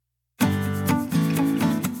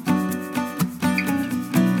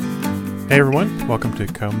Hey everyone, welcome to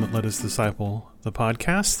Come Let Us Disciple, the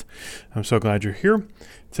podcast. I'm so glad you're here.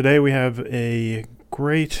 Today we have a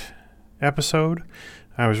great episode.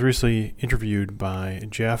 I was recently interviewed by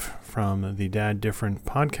Jeff from the Dad Different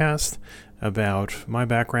podcast about my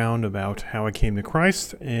background, about how I came to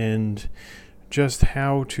Christ, and just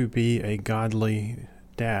how to be a godly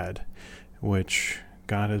dad, which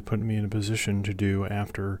God has put me in a position to do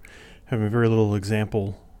after having very little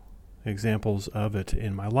examples of it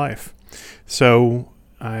in my life. So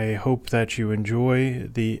I hope that you enjoy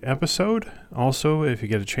the episode. Also, if you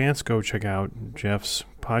get a chance, go check out Jeff's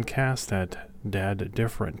podcast at Dad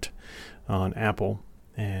Different on Apple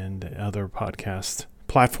and other podcast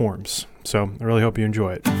platforms. So I really hope you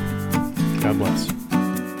enjoy it. God bless.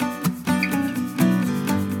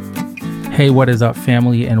 Hey, what is up,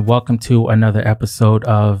 family, and welcome to another episode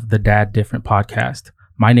of the Dad Different podcast.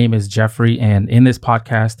 My name is Jeffrey, and in this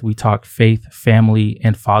podcast, we talk faith, family,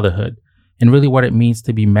 and fatherhood, and really what it means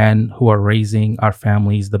to be men who are raising our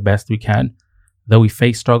families the best we can. Though we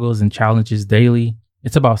face struggles and challenges daily,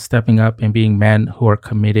 it's about stepping up and being men who are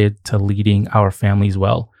committed to leading our families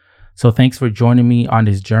well. So thanks for joining me on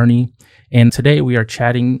this journey. And today we are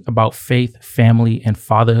chatting about faith, family, and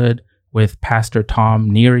fatherhood with Pastor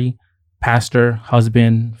Tom Neary, pastor,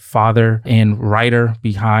 husband, father, and writer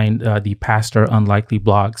behind the Pastor Unlikely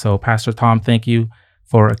blog. So Pastor Tom, thank you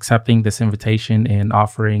for accepting this invitation and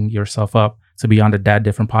offering yourself up to be on the Dad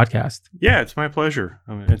Different podcast. Yeah, it's my pleasure.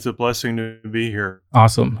 It's a blessing to be here.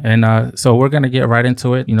 Awesome. And so we're going to get right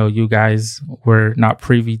into it. You know, you guys were not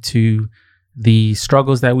privy to the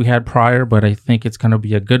struggles that we had prior, but I think it's going to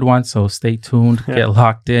be a good one. So stay tuned, get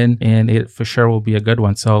locked in, and it for sure will be a good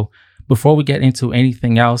one. So before we get into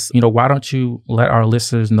anything else, why don't you let our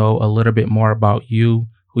listeners know a little bit more about you,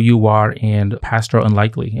 who you are, and Pastor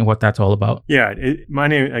Unlikely, and what that's all about? Yeah, my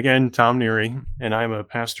name, again, Tom Neary, and I'm a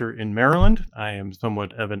pastor in Maryland. I am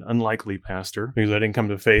somewhat of an unlikely pastor because I didn't come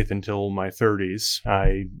to faith until my 30s.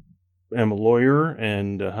 I am a lawyer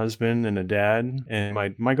and a husband and a dad,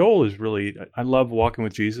 and my goal is really, I love walking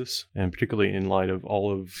with Jesus, and particularly in light of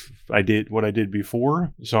all of what I did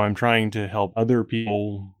before. So I'm trying to help other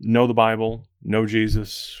people know the Bible, know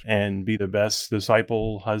Jesus, and be the best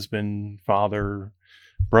disciple, husband, father,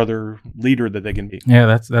 brother, leader that they can be.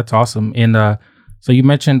 Yeah, that's awesome. And so you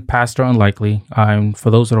mentioned Pastor Unlikely.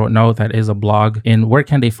 For those who don't know, that is a blog. And where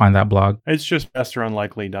can they find that blog? It's just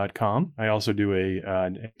pastorunlikely.com. I also do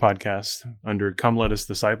a podcast under Come Let Us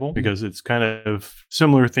Disciple because it's kind of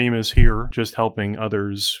similar theme as here, just helping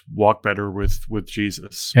others walk better with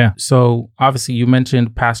Jesus. Yeah. So obviously you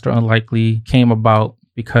mentioned Pastor Unlikely came about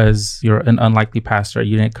because you're an unlikely pastor.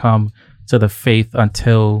 You didn't come to the faith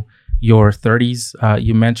until your 30s,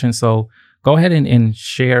 you mentioned. So go ahead and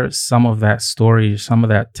share some of that story, some of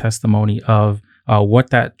that testimony of what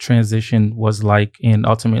that transition was like, and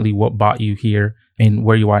ultimately what brought you here and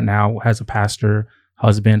where you are now as a pastor,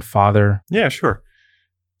 husband, father. Yeah, sure.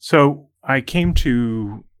 So I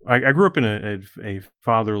grew up in a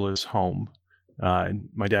fatherless home.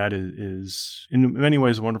 My dad is in many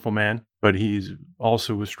ways a wonderful man, but he's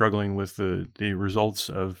also was struggling with the results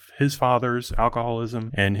of his father's alcoholism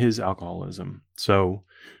and his alcoholism. So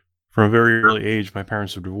from a very early age, my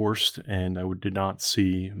parents were divorced, and I did not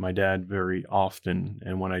see my dad very often.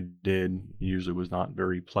 And when I did, it usually was not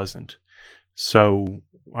very pleasant. So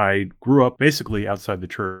I grew up basically outside the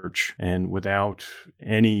church and without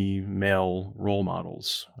any male role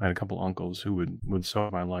models. I had a couple uncles who would sow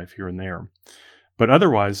my life here and there. But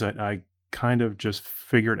otherwise, I kind of just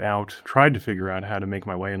tried to figure out how to make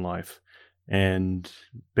my way in life, and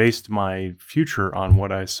based my future on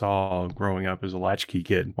what I saw growing up as a latchkey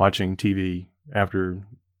kid, watching TV after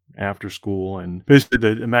school, and basically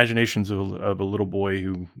the imaginations of a little boy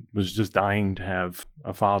who was just dying to have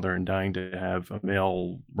a father and dying to have a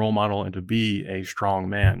male role model and to be a strong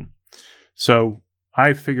man. So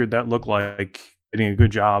I figured that looked like getting a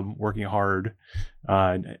good job, working hard,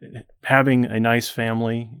 having a nice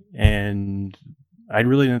family, and I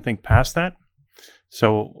really didn't think past that.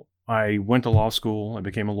 So I went to law school, I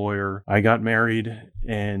became a lawyer, I got married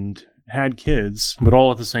and had kids, but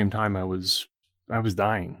all at the same time I was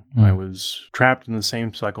dying. I was trapped in the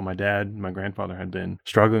same cycle my dad and my grandfather had been,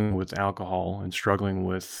 struggling with alcohol and struggling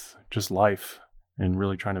with just life and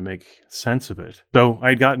really trying to make sense of it. So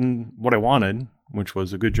I'd gotten what I wanted, which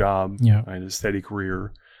was a good job. Yeah. I had a steady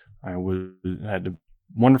career. I had a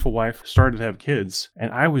wonderful wife, started to have kids,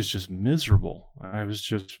 and I was just miserable.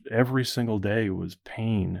 Every single day was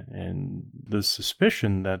pain and the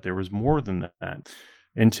suspicion that there was more than that,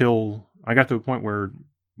 until I got to a point where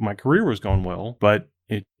my career was going well, but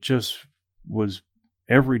it just was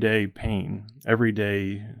everyday pain,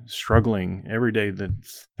 everyday struggling, every day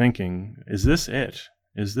that's thinking, is this it?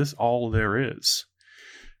 Is this all there is?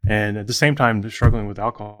 And at the same time, struggling with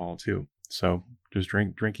alcohol too. So just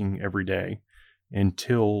drinking every day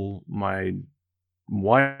until my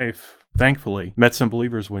wife, thankfully, met some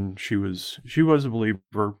believers when she was a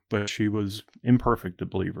believer, but she was imperfect a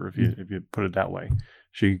believer, if you put it that way.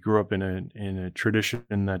 She grew up in a tradition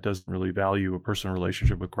that doesn't really value a personal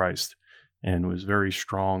relationship with Christ, and was very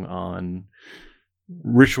strong on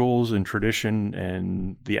rituals and tradition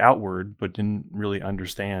and the outward, but didn't really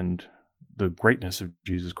understand the greatness of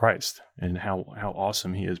Jesus Christ and how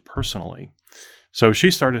awesome he is personally. So she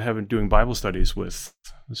started doing Bible studies with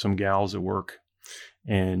some gals at work,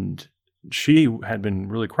 and she had been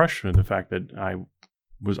really crushed with the fact that I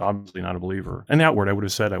was obviously not a believer. And outward, I would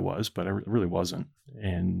have said I was, but I really wasn't,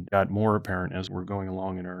 and got more apparent as we're going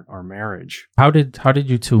along in our marriage. How did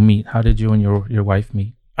you two meet? How did you and your wife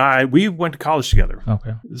meet? We went to college together.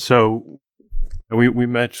 Okay. So we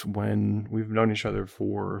met when we've known each other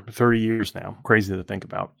for 30 years now. Crazy to think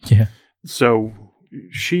about. Yeah. So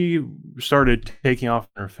she started taking off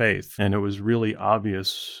in her faith, and it was really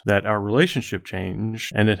obvious that our relationship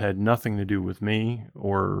changed, and it had nothing to do with me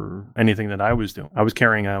or anything that I was doing. I was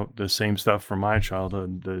carrying out the same stuff from my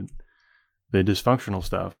childhood, the dysfunctional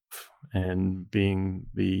stuff, and being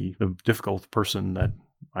the difficult person that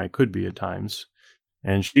I could be at times.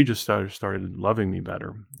 And she just started loving me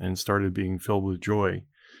better and started being filled with joy,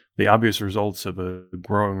 the obvious results of a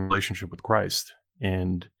growing relationship with Christ.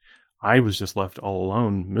 And I was just left all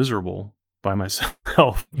alone, miserable by myself,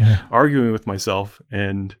 arguing with myself.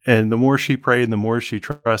 And the more she prayed, the more she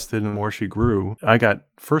trusted, and the more she grew, I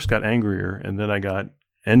first got angrier, and then I got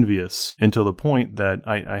envious, until the point that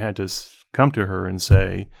I had to come to her and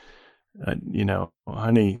say,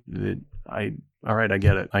 honey, all right, I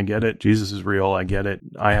get it. I get it. Jesus is real. I get it.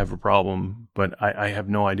 I have a problem, but I have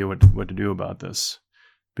no idea what to do about this,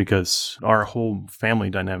 because our whole family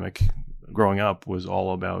dynamic growing up was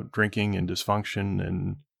all about drinking and dysfunction,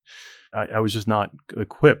 and I was just not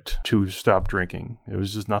equipped to stop drinking. It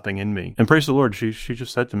was just nothing in me. And praise the Lord, she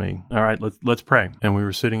just said to me, all right, let's pray. And we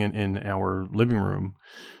were sitting in our living room.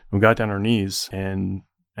 We got down on our knees, and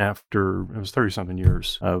after it was 30-something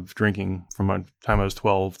years of drinking from the time I was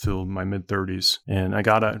 12 till my mid-30s. And I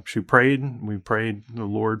got up, she prayed, we prayed the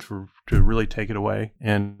Lord to really take it away.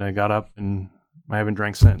 And I got up, and I haven't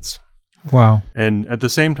drank since. Wow. And at the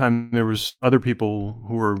same time, there was other people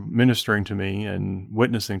who were ministering to me and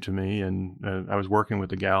witnessing to me. And I was working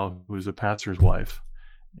with a gal who was a pastor's wife.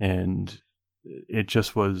 And it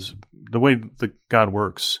just was the way that God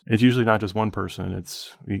works. It's usually not just one person.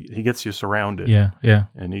 He gets you surrounded. Yeah.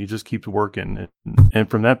 And he just keeps working. And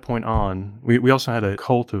from that point on, we also had a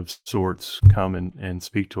cult of sorts come and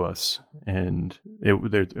speak to us. And it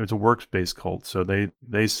was a works-based cult. So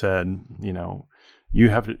they said, you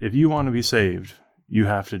have to, if you want to be saved, you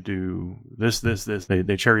have to do this.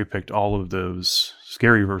 They cherry picked all of those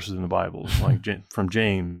scary verses in the Bible, like from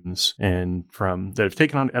James, and from that if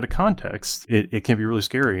taken on out of context, it can be really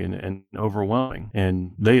scary and overwhelming.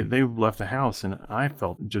 And they left the house, and I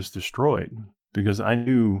felt just destroyed, because I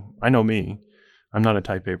know me. I'm not a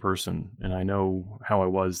type A person, and I know how I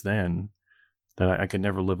was then, that I could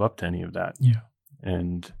never live up to any of that. Yeah.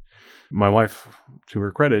 And my wife, to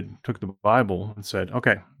her credit, took the Bible and said,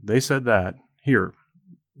 okay, they said that. Here,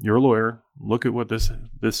 you're a lawyer. Look at what this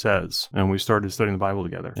says. And we started studying the Bible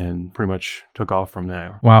together, and pretty much took off from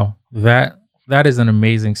there. Wow. That is an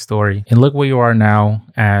amazing story. And look where you are now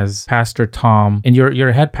as Pastor Tom, and you're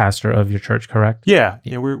a head pastor of your church, correct? Yeah,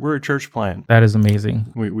 we're a church plant. That is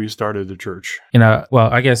amazing. We started the church. Well,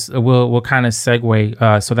 I guess we'll kind of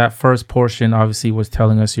segue. So that first portion obviously was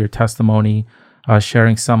telling us your testimony,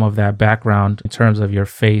 sharing some of that background in terms of your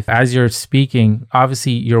faith. As you're speaking,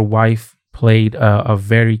 obviously your wife played a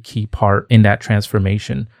very key part in that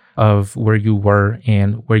transformation of where you were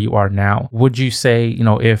and where you are now. Would you say,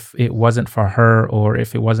 if it wasn't for her, or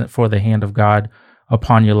if it wasn't for the hand of God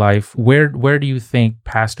upon your life, where do you think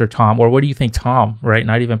Pastor Tom, or where do you think Tom, right?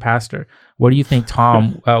 Not even pastor, where do you think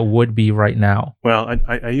Tom would be right now? Well,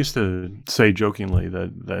 I used to say jokingly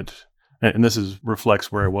that and this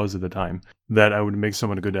reflects where I was at the time, that I would make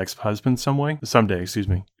someone a good ex-husband someday,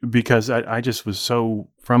 because I just was so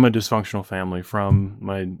from a dysfunctional family. From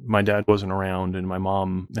my dad wasn't around, and my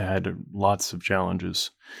mom had lots of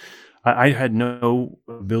challenges. I had no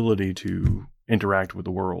ability to interact with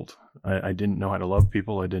the world. I didn't know how to love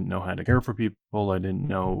people. I didn't know how to care for people. I didn't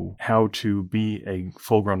know how to be a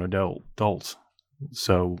full-grown adult.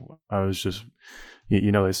 So I was just,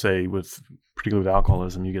 they say with particularly with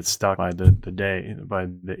alcoholism, you get stuck by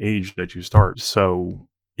the age that you start. So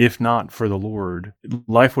if not for the Lord,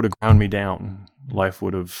 life would have ground me down. Life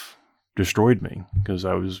would have destroyed me because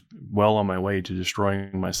I was well on my way to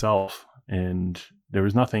destroying myself, and there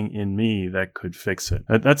was nothing in me that could fix it.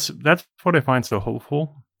 That's what I find so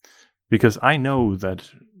hopeful, because I know that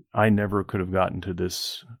I never could have gotten to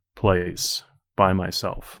this place by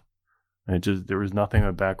myself. There was nothing in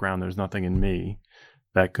my background. There's nothing in me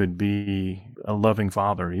that could be a loving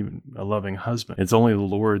father, even a loving husband. It's only the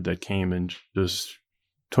Lord that came and just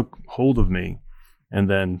took hold of me. And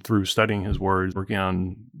then through studying his words, working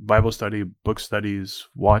on Bible study, book studies,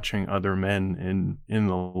 watching other men in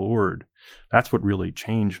the Lord, that's what really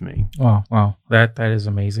changed me. Wow. That is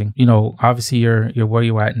amazing. Obviously you're where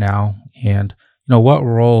you're at now, and what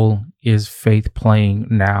role is faith playing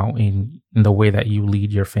now in the way that you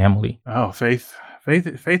lead your family? Oh, faith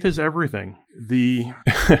is everything.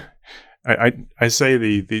 I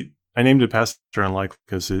say I named it Pastor Unlikely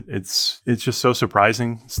because it's just so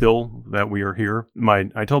surprising still that we are here.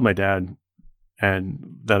 I told my dad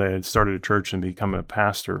that I had started a church and become a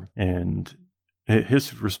pastor, and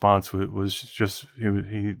his response was just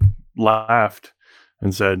he laughed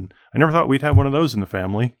and said, "I never thought we'd have one of those in the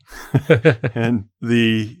family." And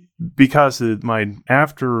because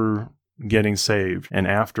after getting saved and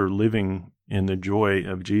after living in the joy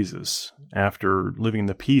of Jesus, after living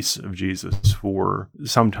the peace of Jesus for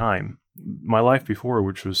some time, my life before,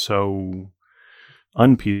 which was so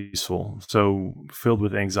unpeaceful, so filled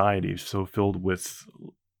with anxiety, so filled with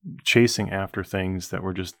chasing after things that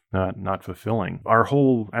were just not fulfilling.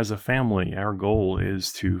 As a family, our goal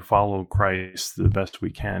is to follow Christ the best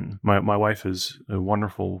we can. My wife is a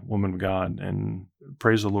wonderful woman of God, and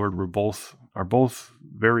praise the Lord, are both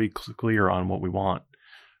very clear on what we want,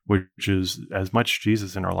 which is as much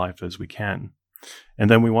Jesus in our life as we can. And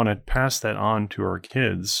then we want to pass that on to our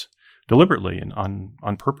kids deliberately and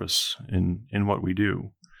on purpose in what we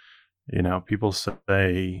do. People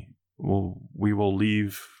say, well, we will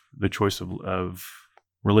leave the choice of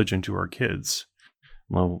religion to our kids.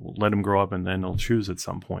 Well, let them grow up and then they'll choose at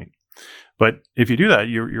some point. But if you do that,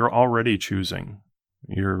 you're already choosing.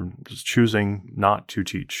 You're just choosing not to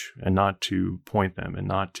teach and not to point them and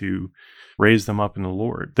not to raise them up in the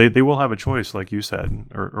Lord. They will have a choice, like you said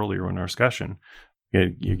earlier in our discussion.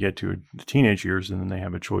 You get to the teenage years and then they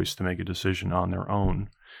have a choice to make a decision on their own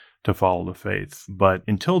to follow the faith. But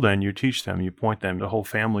until then, you teach them, you point them. The whole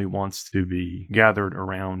family wants to be gathered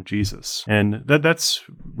around Jesus. And that's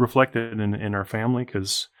reflected in our family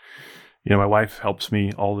because, my wife helps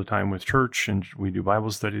me all the time with church, and we do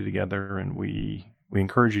Bible study together, and we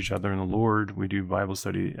encourage each other in the Lord. We do Bible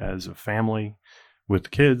study as a family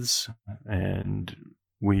with kids, and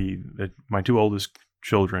my two oldest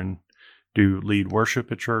children do lead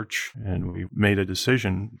worship at church, and we made a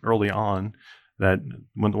decision early on that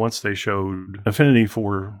once they showed affinity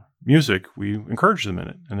for music, we encouraged them in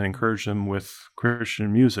it, and then encouraged them with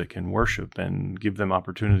Christian music and worship, and give them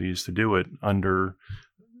opportunities to do it under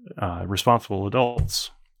responsible adults.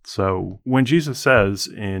 So when Jesus says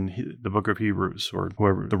in the book of Hebrews, or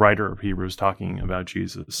whoever the writer of Hebrews talking about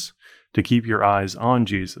Jesus, to keep your eyes on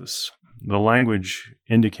Jesus, the language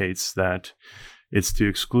indicates that it's the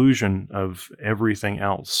exclusion of everything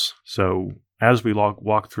else. So as we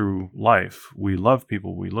walk through life, we love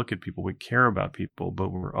people, we look at people, we care about people,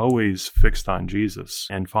 but we're always fixed on Jesus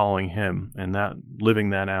and following him, and that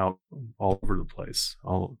living that out all over the place,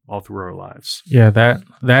 all through our lives. Yeah,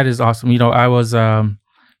 that is awesome. I was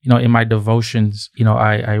in my devotions,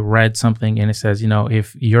 I read something and it says,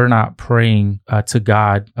 if you're not praying to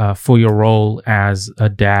God for your role as a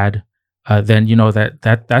dad, then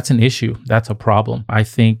that's an issue. That's a problem. I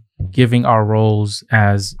think giving our roles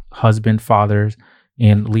as husband, fathers,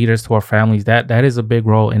 and leaders to our families, that is a big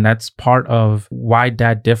role. And that's part of why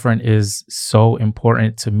Dad Different is so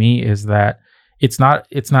important to me, is that it's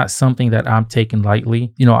not something that I'm taking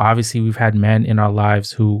lightly. Obviously we've had men in our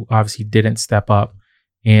lives who obviously didn't step up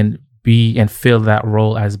and be and fill that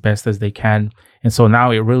role as best as they can. And so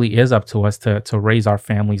now it really is up to us to raise our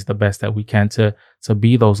families the best that we can, to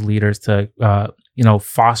be those leaders, to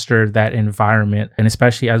foster that environment, and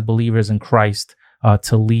especially as believers in Christ,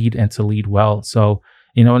 to lead and to lead well. So,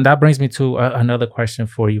 and that brings me to another question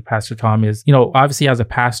for you, Pastor Tom, is, obviously as a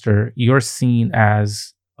pastor, you're seen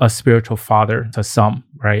as a spiritual father to some,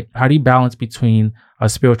 right? How do you balance between a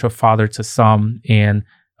spiritual father to some and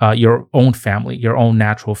your own family, your own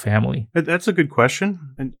natural family? That's a good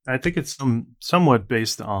question. And I think it's somewhat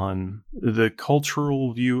based on the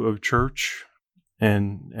cultural view of church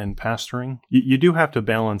and pastoring. You do have to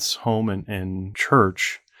balance home and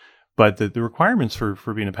church, But the requirements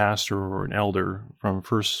for being a pastor or an elder from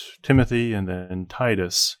First Timothy and then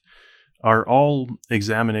Titus are all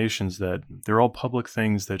examinations that they're all public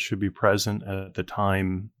things that should be present at the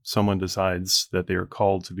time someone decides that they are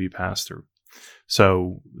called to be pastor.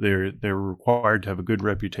 So they're required to have a good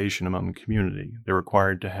reputation among the community. They're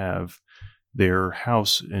required to have their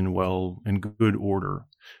house in good order.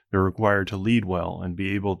 They're required to lead well and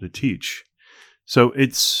be able to teach. So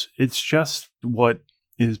it's just what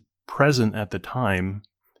is present at the time,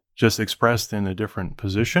 just expressed in a different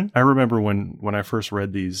position. I remember when I first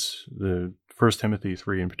read the First Timothy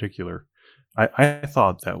 3 in particular, I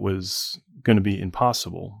thought that was going to be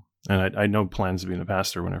impossible. And I had no plans of being a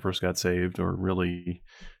pastor when I first got saved, or really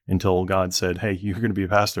until God said, "Hey, you're going to be a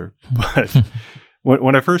pastor." But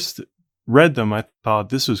when I first read them, I thought,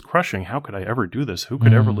 this was crushing. How could I ever do this? Who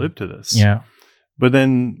could ever live to this? Yeah. But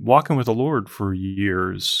then walking with the Lord for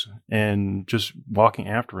years and just walking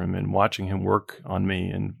after him and watching him work on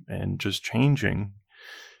me and just changing,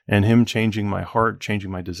 and him changing my heart,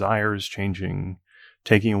 changing my desires,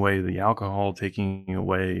 taking away the alcohol, taking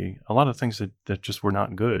away a lot of things that just were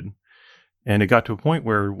not good. And it got to a point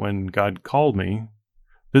where when God called me,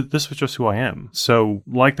 this was just who I am. So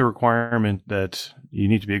like the requirement that you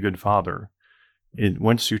need to be a good father,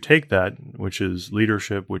 once you take that, which is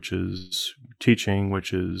leadership, which is teaching,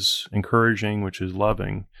 which is encouraging, which is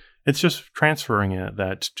loving, it's just transferring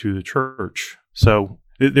that to the church. So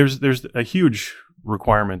there's a huge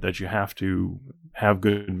requirement that you have to have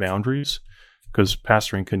good boundaries, because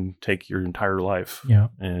pastoring can take your entire life. Yeah.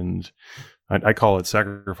 And I call it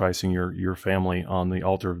sacrificing your family on the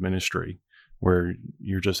altar of ministry, where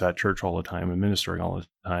you're just at church all the time and ministering all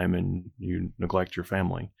the time, and you neglect your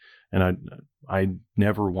family. And I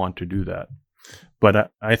never want to do that.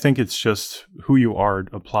 But I think it's just who you are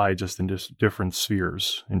applied just in different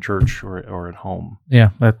spheres, in church or at home.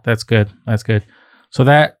 Yeah, that's good. That's good. So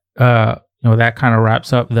that that kind of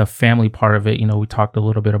wraps up the family part of it. We talked a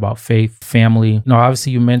little bit about faith, family.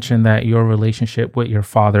 Obviously you mentioned that your relationship with your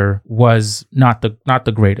father was not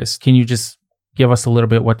the greatest. Can you just give us a little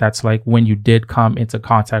bit what that's like when you did come into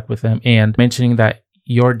contact with him? And mentioning that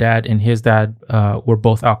your dad and his dad were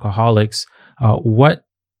both alcoholics, what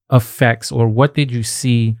effects, or what did you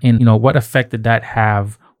see, and what effect did that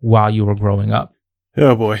have while you were growing up?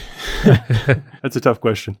 Oh boy, that's a tough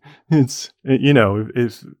question. It's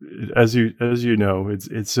if as you know,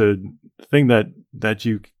 it's a thing that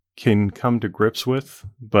you can come to grips with,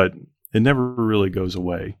 but it never really goes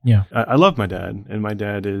away. Yeah, I love my dad, and my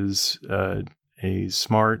dad is a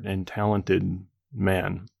smart and talented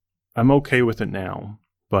man. I'm okay with it now,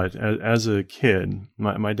 but as a kid,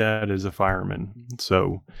 my dad is a fireman,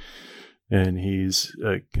 and he's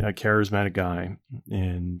a charismatic guy,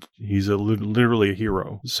 and he's literally a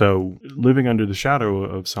hero. So living under the shadow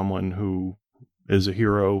of someone who is a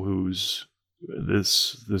hero, who's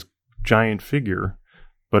this giant figure,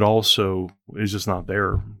 but also is just not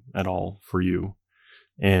there at all for you.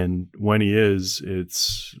 And when he is,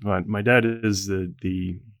 my dad is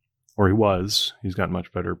or he was, he's gotten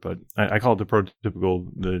much better, but I call it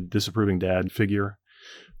the disapproving dad figure,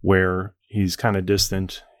 where he's kind of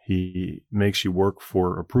distant. He makes you work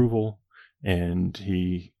for approval, and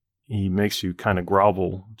he makes you kind of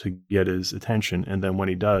grovel to get his attention. And then when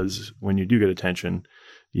you do get attention,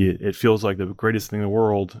 it feels like the greatest thing in the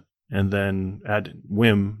world. And then at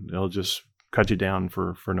whim, they'll just cut you down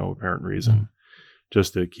for no apparent reason,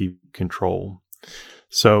 just to keep control.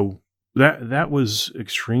 So that was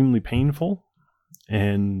extremely painful.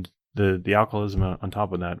 And the alcoholism on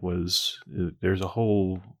top of that there's a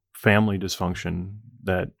whole family dysfunction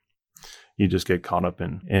that you just get caught up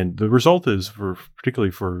in. And the result is, particularly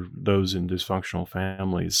for those in dysfunctional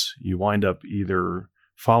families, you wind up either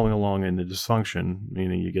following along in the dysfunction,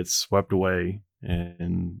 meaning you get swept away,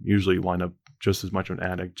 and usually you wind up just as much of an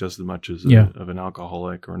addict, just as much as of an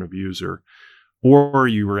alcoholic or an abuser, or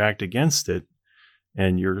you react against it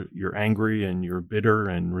and you're angry and you're bitter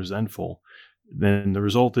and resentful. Then the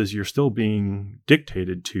result is you're still being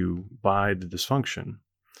dictated to by the dysfunction.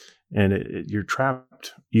 And you're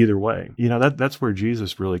trapped either way. That's where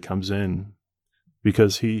Jesus really comes in,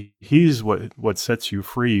 because he's what sets you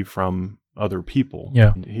free from other people.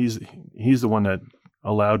 Yeah. He's the one that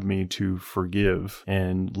allowed me to forgive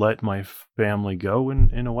and let my family go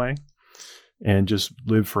in a way, and just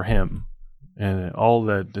live for him. And all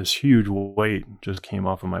this huge weight just came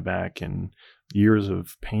off of my back, and years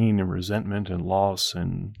of pain and resentment and loss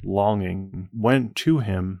and longing went to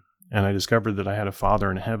him. And I discovered that I had a Father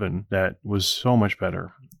in heaven that was so much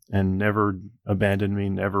better and never abandoned me,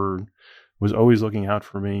 never was always looking out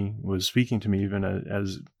for me, was speaking to me even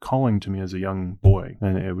as calling to me as a young boy.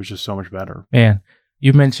 And it was just so much better. Man,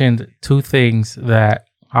 you mentioned two things that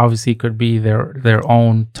obviously could be their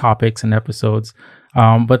own topics and episodes.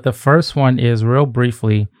 But the first one is, real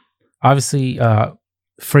briefly, obviously,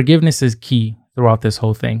 forgiveness is key throughout this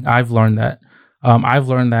whole thing. I've learned that. I've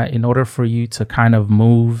learned that in order for you to kind of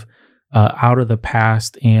move out of the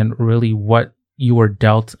past and really what you were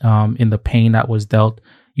dealt, in the pain that was dealt,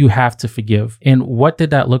 you have to forgive. And what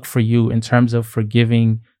did that look for you in terms of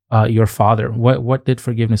forgiving your father? What did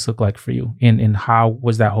forgiveness look like for you? And how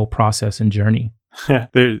was that whole process and journey?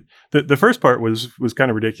 The first part was kind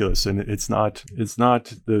of ridiculous, and it's not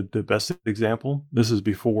the best example. This is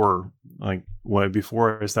before I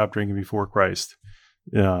stopped drinking, before Christ.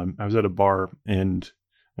 I was at a bar, and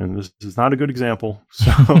this is not a good example.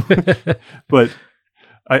 So, but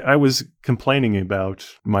I was complaining about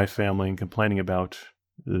my family and complaining about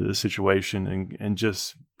the situation, and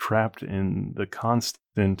just trapped in the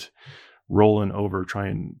constant rolling over,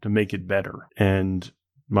 trying to make it better. And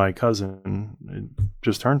my cousin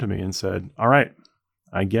just turned to me and said, "All right,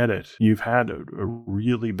 I get it. You've had a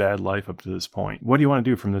really bad life up to this point. What do you want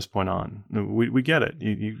to do from this point on? We get it.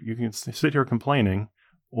 You can sit here complaining,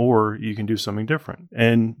 or you can do something different."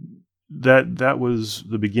 And that was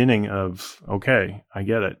the beginning of, okay, I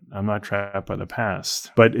get it. I'm not trapped by the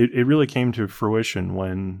past. But it really came to fruition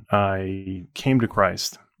when I came to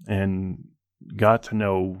Christ and got to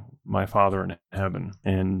know my Father in heaven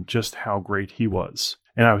and just how great He was.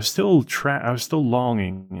 And I was still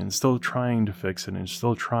longing and still trying to fix it and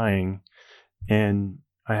still trying. And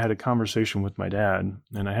I had a conversation with my dad,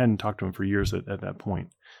 and I hadn't talked to him for years at that point.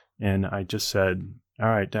 And I just said, "All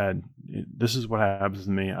right, Dad, this is what happens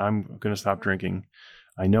to me. I'm going to stop drinking.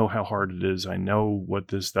 I know how hard it is. I know what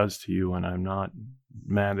this does to you, and I'm not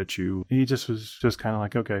mad at you." He just was just kind of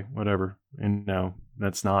like, "Okay, whatever. And no,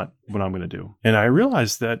 that's not what I'm going to do." And I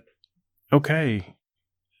realized that, okay,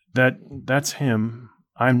 that's him.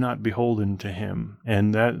 I'm not beholden to him.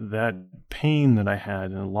 And that pain that I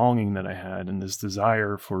had and the longing that I had and this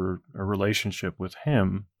desire for a relationship with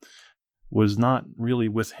him was not really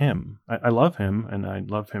with him. I love him, and I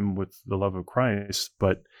love him with the love of Christ,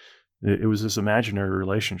 but it was this imaginary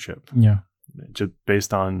relationship. Yeah. Just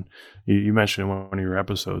based on, you mentioned in one of your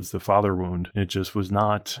episodes, the father wound. It just was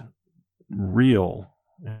not real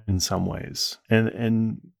in some ways.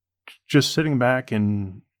 And just sitting back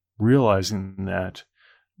and realizing that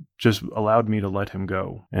just allowed me to let him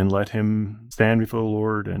go and let him stand before the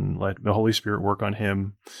Lord and let the Holy Spirit work on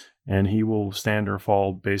him. And he will stand or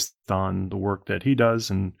fall based on the work that he does.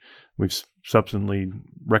 And we've subsequently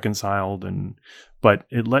reconciled. But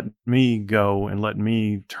it let me go and let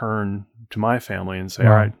me turn to my family and say,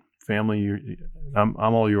 "All right, family, I'm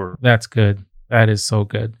all yours." That's good. That is so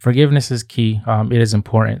good. Forgiveness is key. It is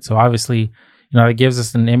important. So obviously, it gives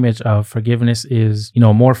us an image of forgiveness is,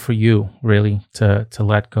 more for you, really, to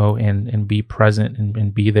let go and be present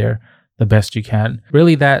and be there the best you can.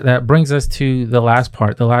 Really, that brings us to the last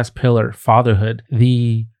part, the last pillar, fatherhood.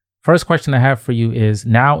 The first question I have for you is,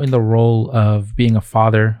 now in the role of being a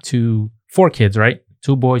father to 4 kids, right?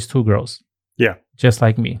 2 boys, 2 girls. Yeah. Just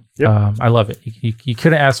like me. Yep. I love it. You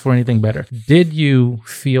couldn't ask for anything better. Did you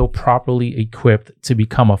feel properly equipped to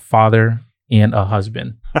become a father and a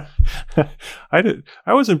husband? I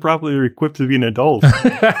wasn't properly equipped to be an adult,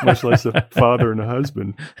 much less a father and a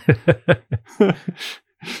husband.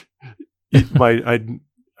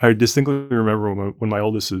 I distinctly remember when my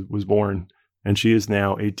oldest was born, and she is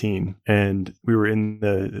now 18, and we were in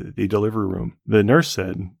the delivery room. The nurse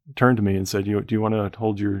turned to me and said, "Do you want to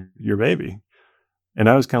hold your baby?" And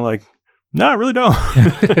I was kind of like, "No, I really don't."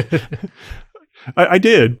 I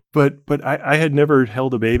did, but I had never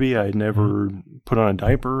held a baby. I had never put on a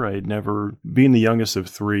diaper. I had never, being the youngest of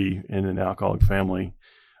 3 in an alcoholic family,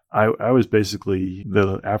 I was basically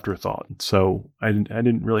the afterthought. So I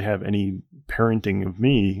didn't really have any parenting of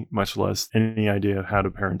me, much less any idea of how to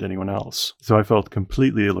parent anyone else. So I felt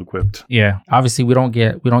completely ill-equipped. Yeah, obviously we don't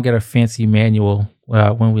get a fancy manual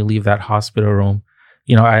when we leave that hospital room.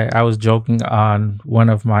 I was joking on one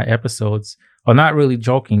of my episodes. Well, not really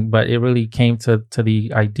joking, but it really came to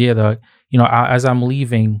the idea that, as I'm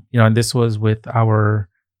leaving, and this was with our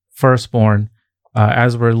firstborn,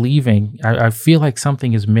 as we're leaving, I feel like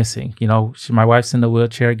something is missing. My wife's in the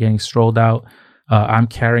wheelchair getting strolled out. I'm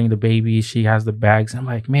carrying the baby. She has the bags. I'm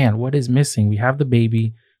like, man, what is missing? We have the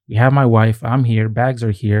baby. We have my wife. I'm here. Bags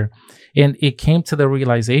are here. And it came to the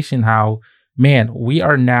realization how, man, we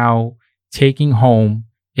are now taking home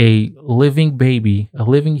a living baby, a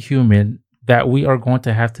living human, that we are going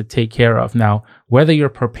to have to take care of. Now, whether you're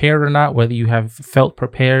prepared or not, whether you have felt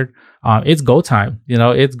prepared, it's go time.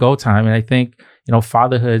 It's go time. And I think,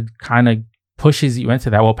 fatherhood kind of pushes you into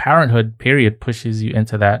that. Well, parenthood, period, pushes you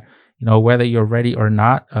into that. Whether you're ready or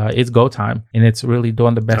not, it's go time. And it's really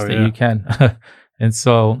doing the best that you can. And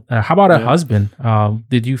so how about a husband?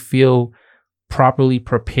 Did you feel properly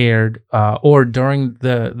prepared, or during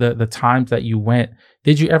the times that you went,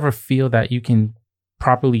 did you ever feel that you can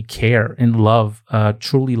properly care and love,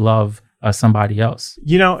 truly love somebody else?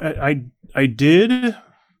 I did,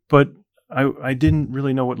 but I didn't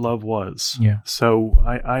really know what love was. Yeah. So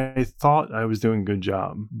I thought I was doing a good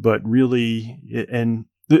job, but really,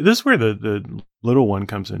 this is where the little one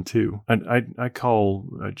comes in too. And I call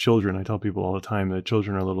children, I tell people all the time that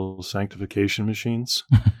children are little sanctification machines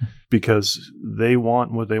because they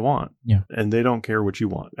want what they want. Yeah. And they don't care what you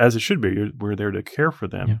want, as it should be. We're there to care for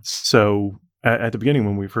them. Yeah. So at the beginning,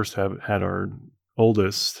 when we first had our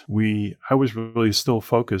oldest, I was really still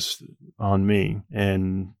focused on me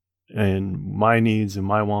and my needs and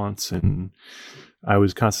my wants, and I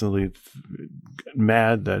was constantly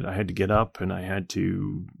mad that I had to get up and I had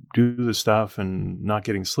to do the stuff and not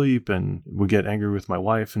getting sleep, and would get angry with my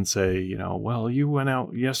wife and say, well, you went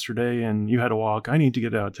out yesterday and you had a walk. I need to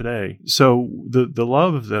get out today. So the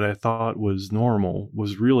love that I thought was normal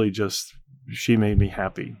was really just, she made me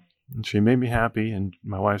happy. And she made me happy, and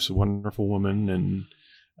my wife's a wonderful woman, and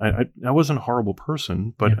I wasn't a horrible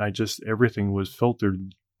person, but everything was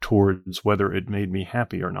filtered towards whether it made me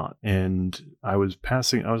happy or not. And I was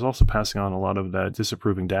also passing on a lot of that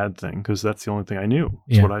disapproving dad thing, because that's the only thing I knew.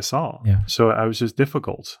 It's what I saw. Yeah. So I was just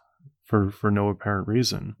difficult for no apparent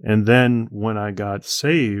reason. And then when I got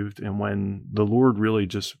saved, and when the Lord really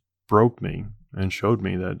just broke me and showed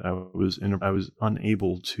me that I was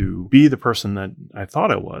unable to be the person that I thought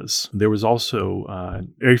I was. There was also, are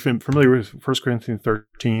you familiar with 1 Corinthians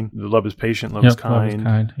 13? The love is patient, love is kind. Love is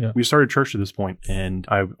kind. Yeah. We started church at this point, and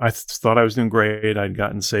I thought I was doing great. I'd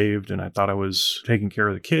gotten saved, and I thought I was taking care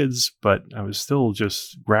of the kids, but I was still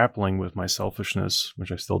just grappling with my selfishness,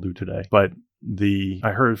 which I still do today. But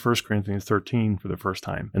I heard 1 Corinthians 13 for the first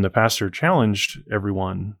time, and the pastor challenged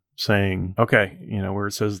everyone, saying, okay, where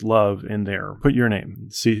it says love in there, put your name,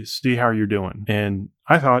 see how you're doing. And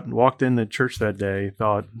I walked in the church that day,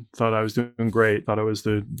 thought I was doing great, thought I was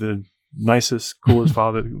the nicest, coolest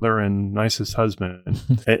father and nicest husband.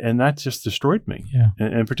 And that just destroyed me. Yeah.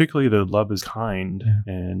 And particularly the love is kind.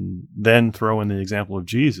 Yeah. And then throw in the example of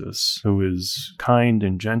Jesus, who is kind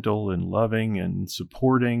and gentle and loving and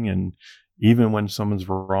supporting, and even when someone's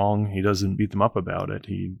wrong, he doesn't beat them up about it.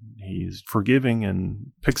 He's forgiving and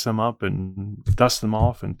picks them up and dusts them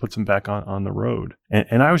off and puts them back on the road.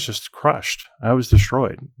 And I was just crushed. I was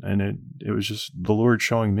destroyed. And it was just the Lord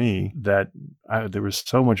showing me that there was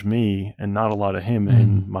so much me and not a lot of him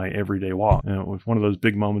in my everyday walk. It was one of those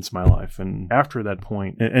big moments in my life. And after that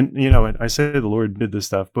point, and I say the Lord did this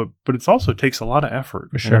stuff, but it also takes a lot of effort.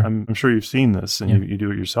 For sure. I'm sure you've seen this, and you do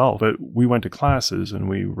it yourself. But we went to classes and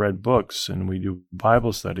we read books and we do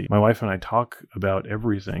Bible study. My wife and I talk about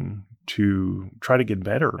everything to try to get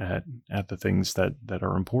better at the things that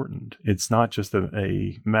are important. It's not just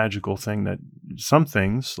a magical thing that some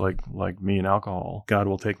things, like me and alcohol, God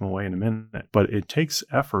will take them away in a minute. But it takes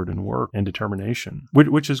effort and work and determination,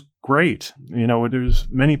 which is great. There's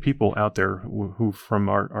many people out there who from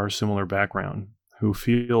our similar background, who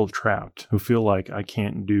feel trapped, who feel like I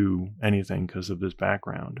can't do anything because of this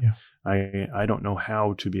background. Yeah. I don't know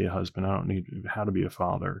how to be a husband. I don't know how to be a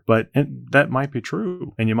father. And that might be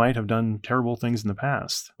true. And you might have done terrible things in the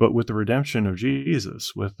past. But with the redemption of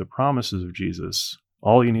Jesus, with the promises of Jesus,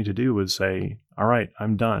 all you need to do is say, all right,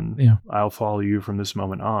 I'm done. Yeah. I'll follow you from this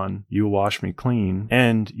moment on. You will wash me clean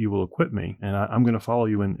and you will equip me. And I'm going to follow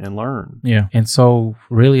you and learn. Yeah. And so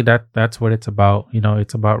really that's what it's about.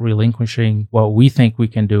 It's about relinquishing what we think we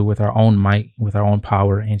can do with our own might, with our own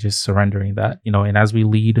power, and just surrendering that, and as we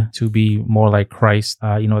lead to be more like Christ,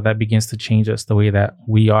 that begins to change us, the way that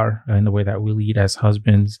we are and the way that we lead as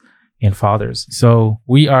husbands and fathers. So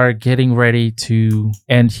we are getting ready to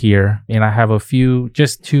end here, and I have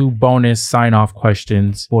just two bonus sign-off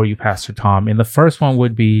questions for you, Pastor Tom. And the first one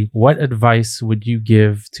would be, what advice would you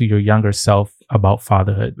give to your younger self about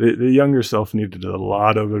fatherhood? The younger self needed a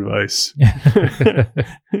lot of advice.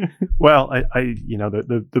 Well,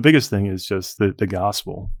 the biggest thing is just the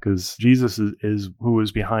gospel, because Jesus is who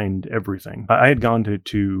is behind everything. I had gone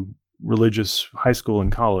to religious high school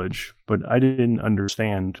and college, but I didn't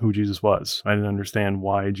understand who Jesus was. I didn't understand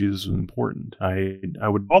why Jesus was important. I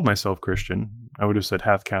would call myself Christian. I would have said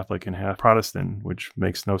half Catholic and half Protestant, which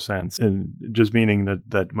makes no sense. And just meaning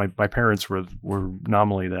that my parents were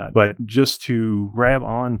nominally that. But just to grab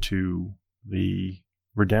onto the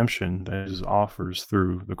redemption that Jesus offers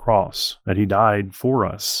through the cross, that he died for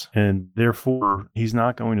us, and therefore he's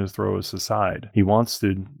not going to throw us aside. He wants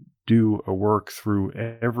to do a work through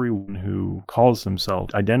everyone who calls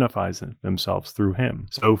themselves, identifies themselves through him.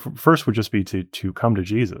 So first would just be to come to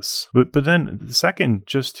Jesus. But then the second,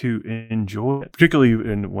 just to enjoy it, particularly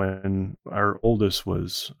when our oldest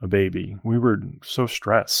was a baby. We were so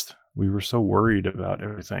stressed. We were so worried about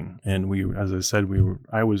everything. And as I said,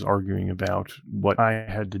 I was arguing about what I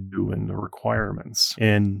had to do and the requirements.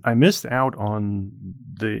 And I missed out on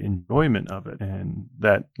the enjoyment of it. And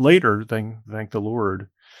that later, thank the Lord,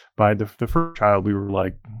 by the first child, we were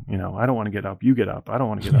like, I don't want to get up. You get up. I don't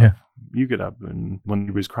want to get up. You get up. And when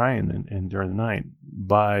he was crying and during the night,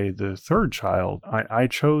 by the third child, I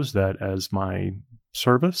chose that as my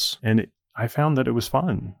service. And I found that it was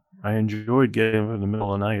fun. I enjoyed getting up in the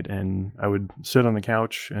middle of the night, and I would sit on the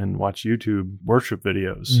couch and watch YouTube worship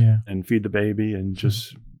videos and feed the baby and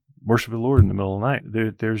just worship the Lord in the middle of the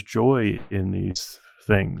night. There's joy in these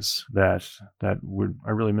things that I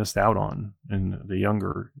really missed out on in the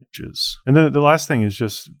younger ages. And then the last thing is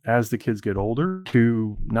just, as the kids get older,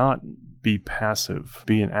 to not be passive,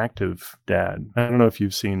 be an active dad. I don't know if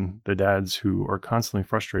you've seen the dads who are constantly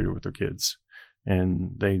frustrated with their kids.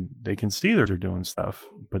 And they can see that they're doing stuff,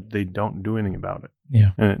 but they don't do anything about it. Yeah.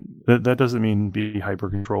 And that doesn't mean be hyper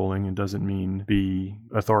controlling. It doesn't mean be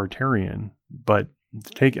authoritarian, but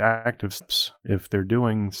take active steps. If they're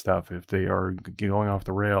doing stuff, if they are going off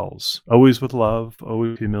the rails, always with love,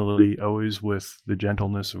 always with humility, always with the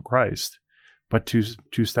gentleness of Christ, but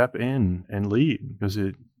to step in and lead, because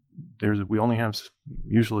we only have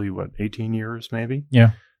usually 18 years maybe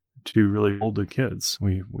to really hold the kids.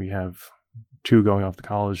 We have 2 going off to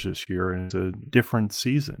college this year, and it's a different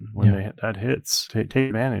season when that hits. Take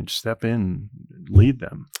advantage, step in, lead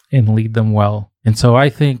them. And lead them well. And so I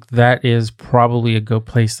think that is probably a good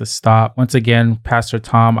place to stop. Once again, Pastor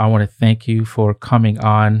Tom, I want to thank you for coming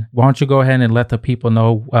on. Why don't you go ahead and let the people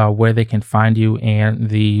know where they can find you and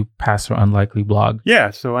the Pastor Unlikely blog? Yeah,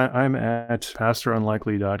 so I'm at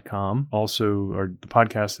pastorunlikely.com. Also, the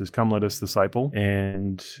podcast is Come Let Us Disciple.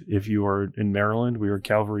 And if you are in Maryland, we are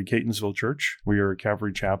Calvary Catonsville Church. We are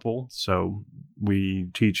Calvary Chapel. So we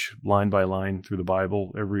teach line by line through the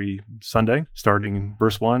Bible every Sunday, starting in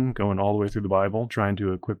verse 1, going all the way through the Bible, trying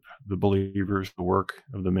to equip the believers for the work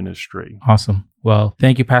of the ministry. Awesome. Well,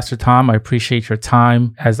 thank you, Pastor Tom. I appreciate your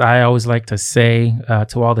time. As I always like to say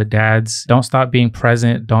to all the dads, don't stop being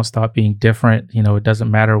present. Don't stop being different. It doesn't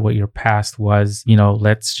matter what your past was.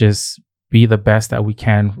 Let's just be the best that we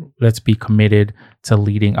can. Let's be committed to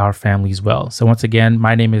leading our families well. So once again,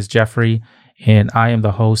 my name is Jeffrey, and I am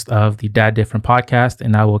the host of the Dad Different podcast,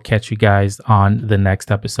 and I will catch you guys on the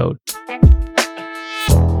next episode.